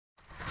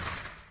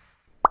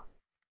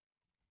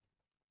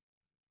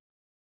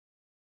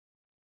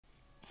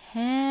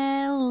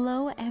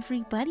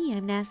everybody,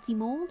 I'm Nasty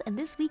Mold, and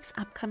this week's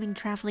upcoming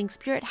traveling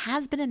spirit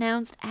has been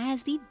announced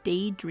as the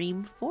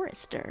Daydream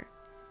Forester.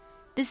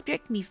 This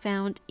spirit can be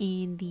found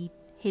in the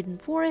Hidden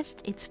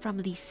Forest. It's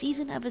from the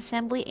Season of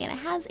Assembly, and it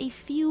has a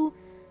few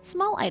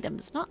small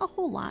items, not a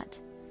whole lot.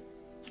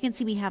 You can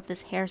see we have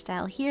this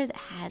hairstyle here that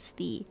has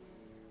the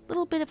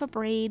little bit of a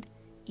braid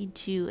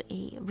into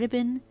a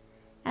ribbon,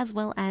 as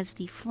well as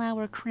the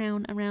flower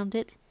crown around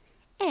it,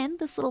 and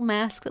this little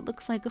mask that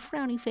looks like a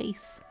frowny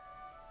face.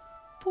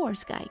 Poor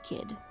Sky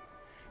Kid.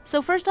 So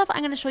first off,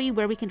 I'm going to show you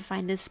where we can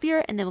find this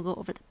spirit, and then we'll go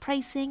over the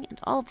pricing and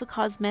all of the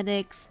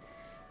cosmetics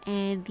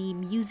and the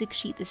music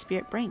sheet the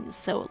spirit brings.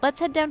 So let's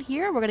head down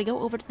here. We're going to go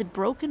over to the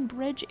Broken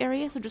Bridge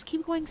area, so just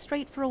keep going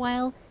straight for a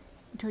while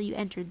until you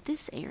enter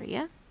this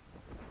area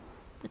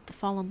with the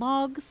fallen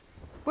logs.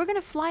 We're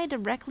going to fly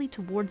directly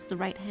towards the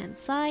right-hand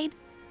side,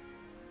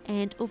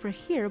 and over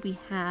here we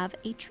have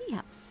a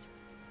treehouse.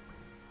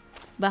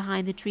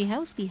 Behind the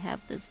treehouse we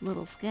have this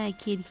little Sky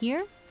Kid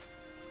here,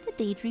 the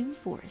Daydream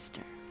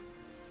Forester.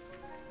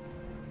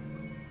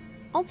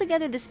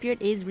 Altogether, the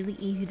spirit is really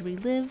easy to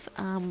relive.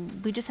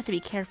 We just have to be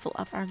careful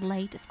of our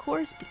light, of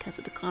course, because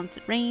of the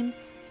constant rain.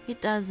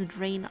 It does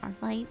drain our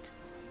light,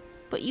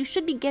 but you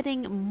should be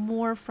getting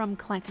more from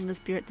collecting the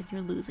spirit than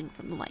you're losing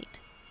from the light,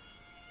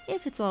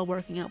 if it's all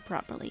working out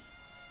properly.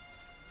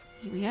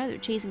 Here we are, they're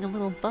chasing a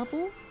little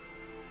bubble.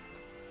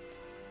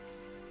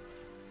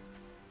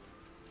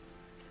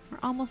 We're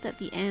almost at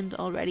the end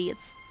already.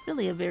 It's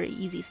really a very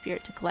easy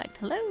spirit to collect.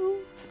 Hello?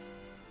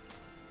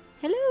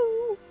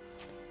 Hello?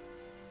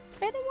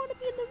 I don't want to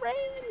be in the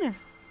rain!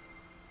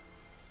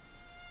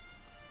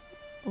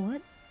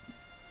 What?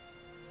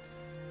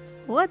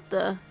 What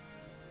the?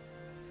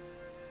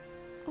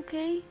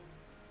 Okay.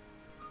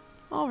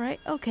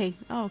 Alright, okay.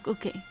 Oh,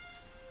 okay.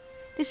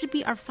 This should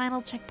be our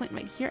final checkpoint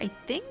right here, I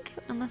think.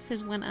 Unless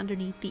there's one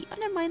underneath the... Oh,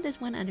 never mind,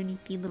 there's one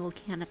underneath the little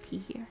canopy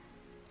here.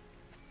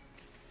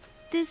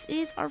 This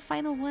is our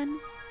final one,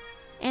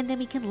 and then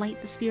we can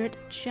light the spirit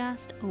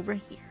just over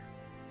here.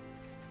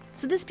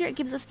 So this spirit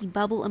gives us the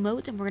bubble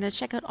emote, and we're going to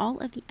check out all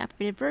of the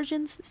upgraded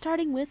versions,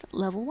 starting with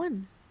level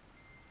 1.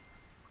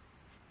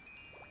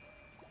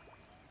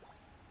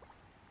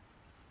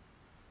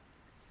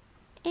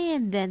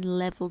 And then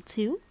level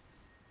 2.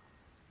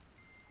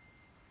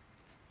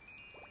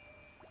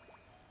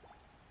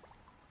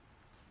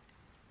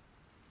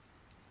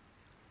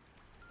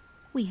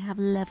 We have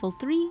level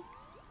 3.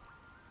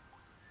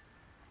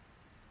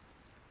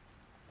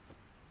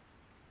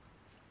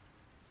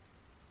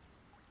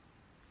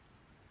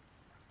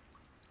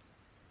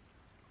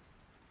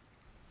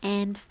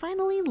 And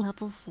finally,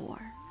 level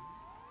 4.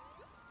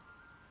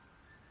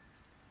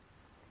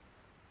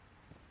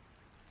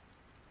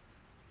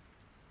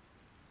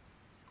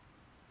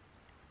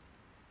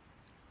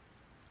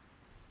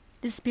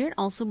 This spirit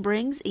also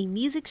brings a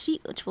music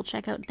sheet, which we'll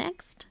check out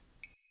next.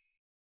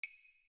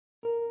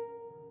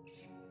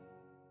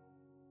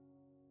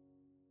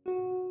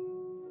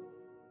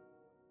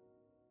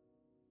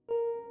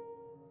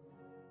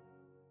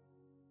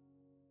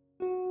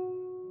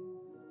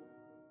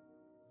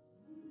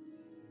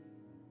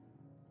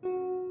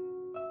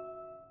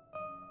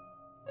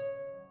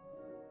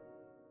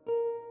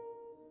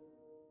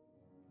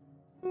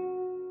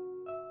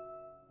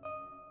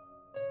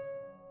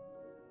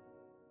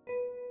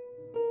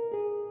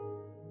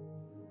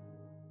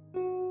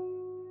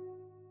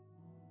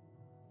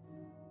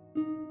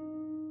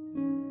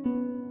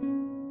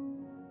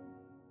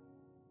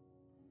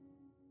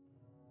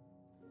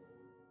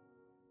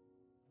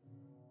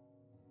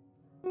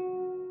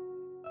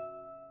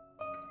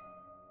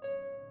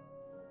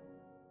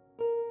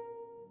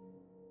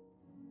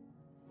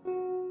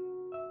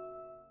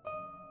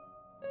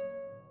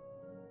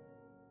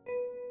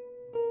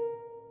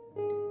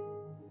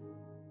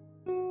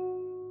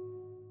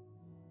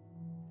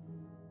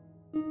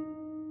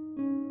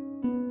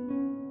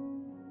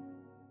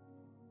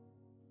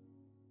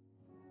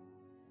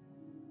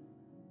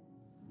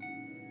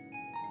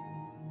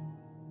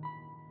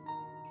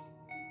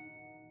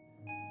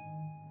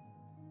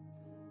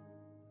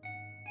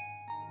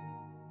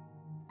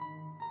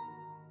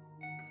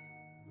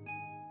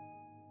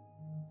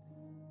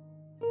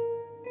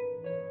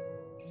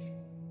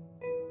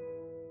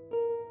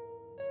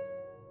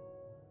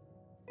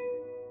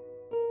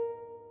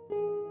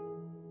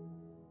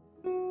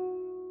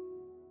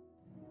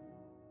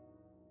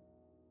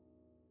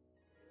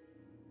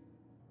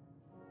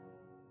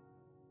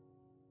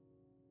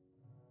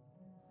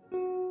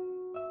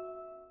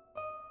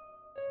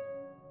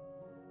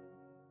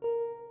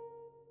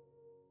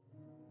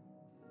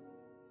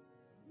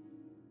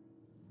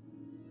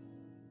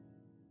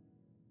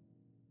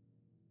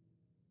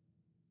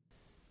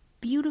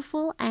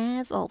 Beautiful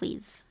as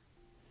always.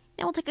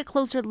 Now we'll take a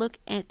closer look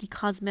at the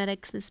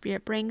cosmetics the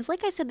spirit brings.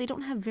 Like I said, they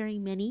don't have very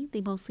many.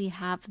 They mostly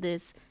have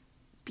this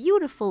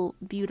beautiful,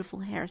 beautiful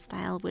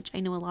hairstyle, which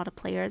I know a lot of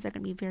players are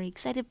going to be very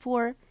excited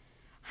for.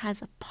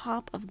 Has a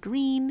pop of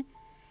green.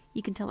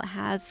 You can tell it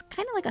has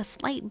kind of like a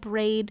slight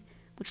braid,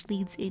 which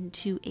leads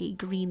into a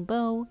green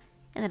bow.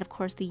 And then of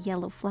course the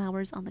yellow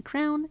flowers on the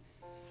crown.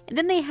 And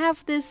then they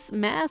have this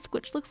mask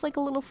which looks like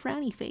a little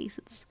frowny face.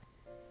 It's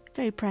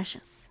very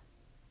precious.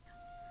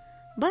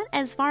 But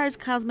as far as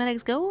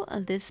cosmetics go,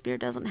 this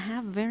spirit doesn't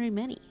have very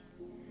many.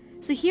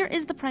 So here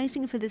is the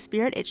pricing for this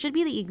spirit. It should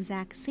be the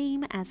exact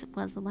same as it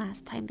was the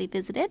last time they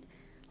visited.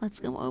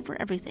 Let's go over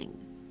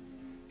everything.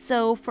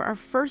 So for our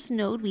first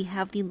node, we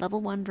have the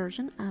level 1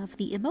 version of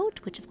the emote,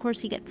 which of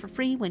course you get for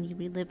free when you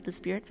relive the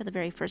spirit for the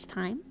very first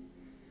time.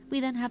 We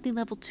then have the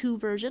level 2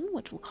 version,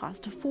 which will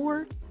cost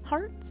 4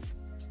 hearts.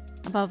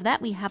 Above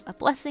that, we have a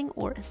blessing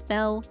or a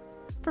spell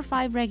for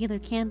 5 regular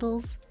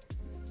candles.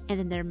 And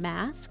then their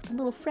mask, the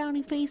little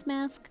frowny face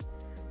mask,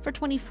 for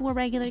 24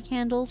 regular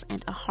candles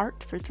and a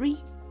heart for 3.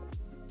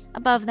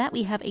 Above that,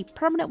 we have a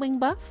permanent wing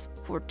buff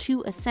for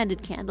 2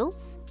 ascended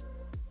candles.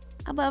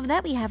 Above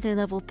that, we have their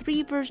level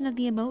 3 version of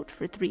the emote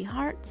for 3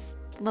 hearts,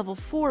 level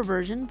 4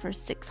 version for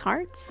 6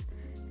 hearts,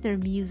 their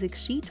music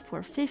sheet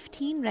for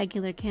 15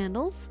 regular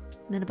candles,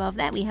 and then above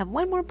that we have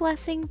one more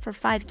blessing for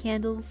 5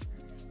 candles,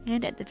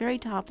 and at the very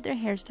top their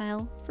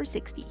hairstyle for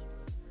 60.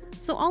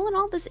 So all in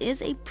all, this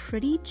is a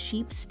pretty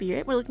cheap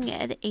spirit. We're looking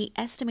at an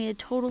estimated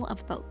total of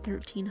about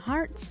 13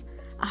 hearts,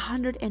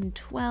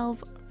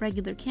 112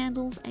 regular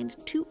candles, and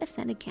 2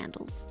 ascended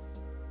candles.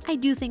 I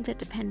do think that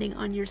depending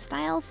on your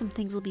style, some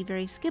things will be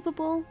very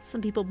skippable. Some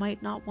people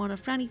might not want a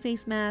frowny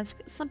face mask.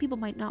 Some people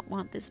might not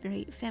want this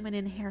very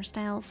feminine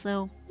hairstyle.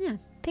 So yeah,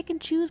 pick and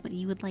choose what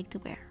you would like to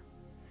wear.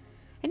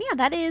 And yeah,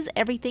 that is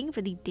everything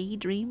for the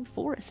Daydream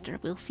Forester.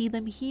 We'll see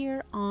them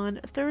here on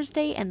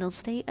Thursday and they'll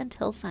stay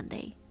until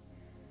Sunday.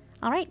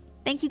 Alright,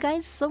 thank you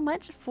guys so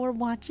much for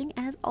watching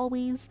as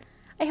always.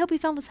 I hope you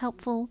found this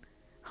helpful.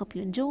 Hope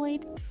you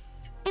enjoyed.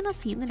 And I'll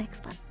see you in the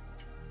next one.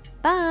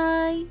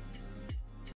 Bye!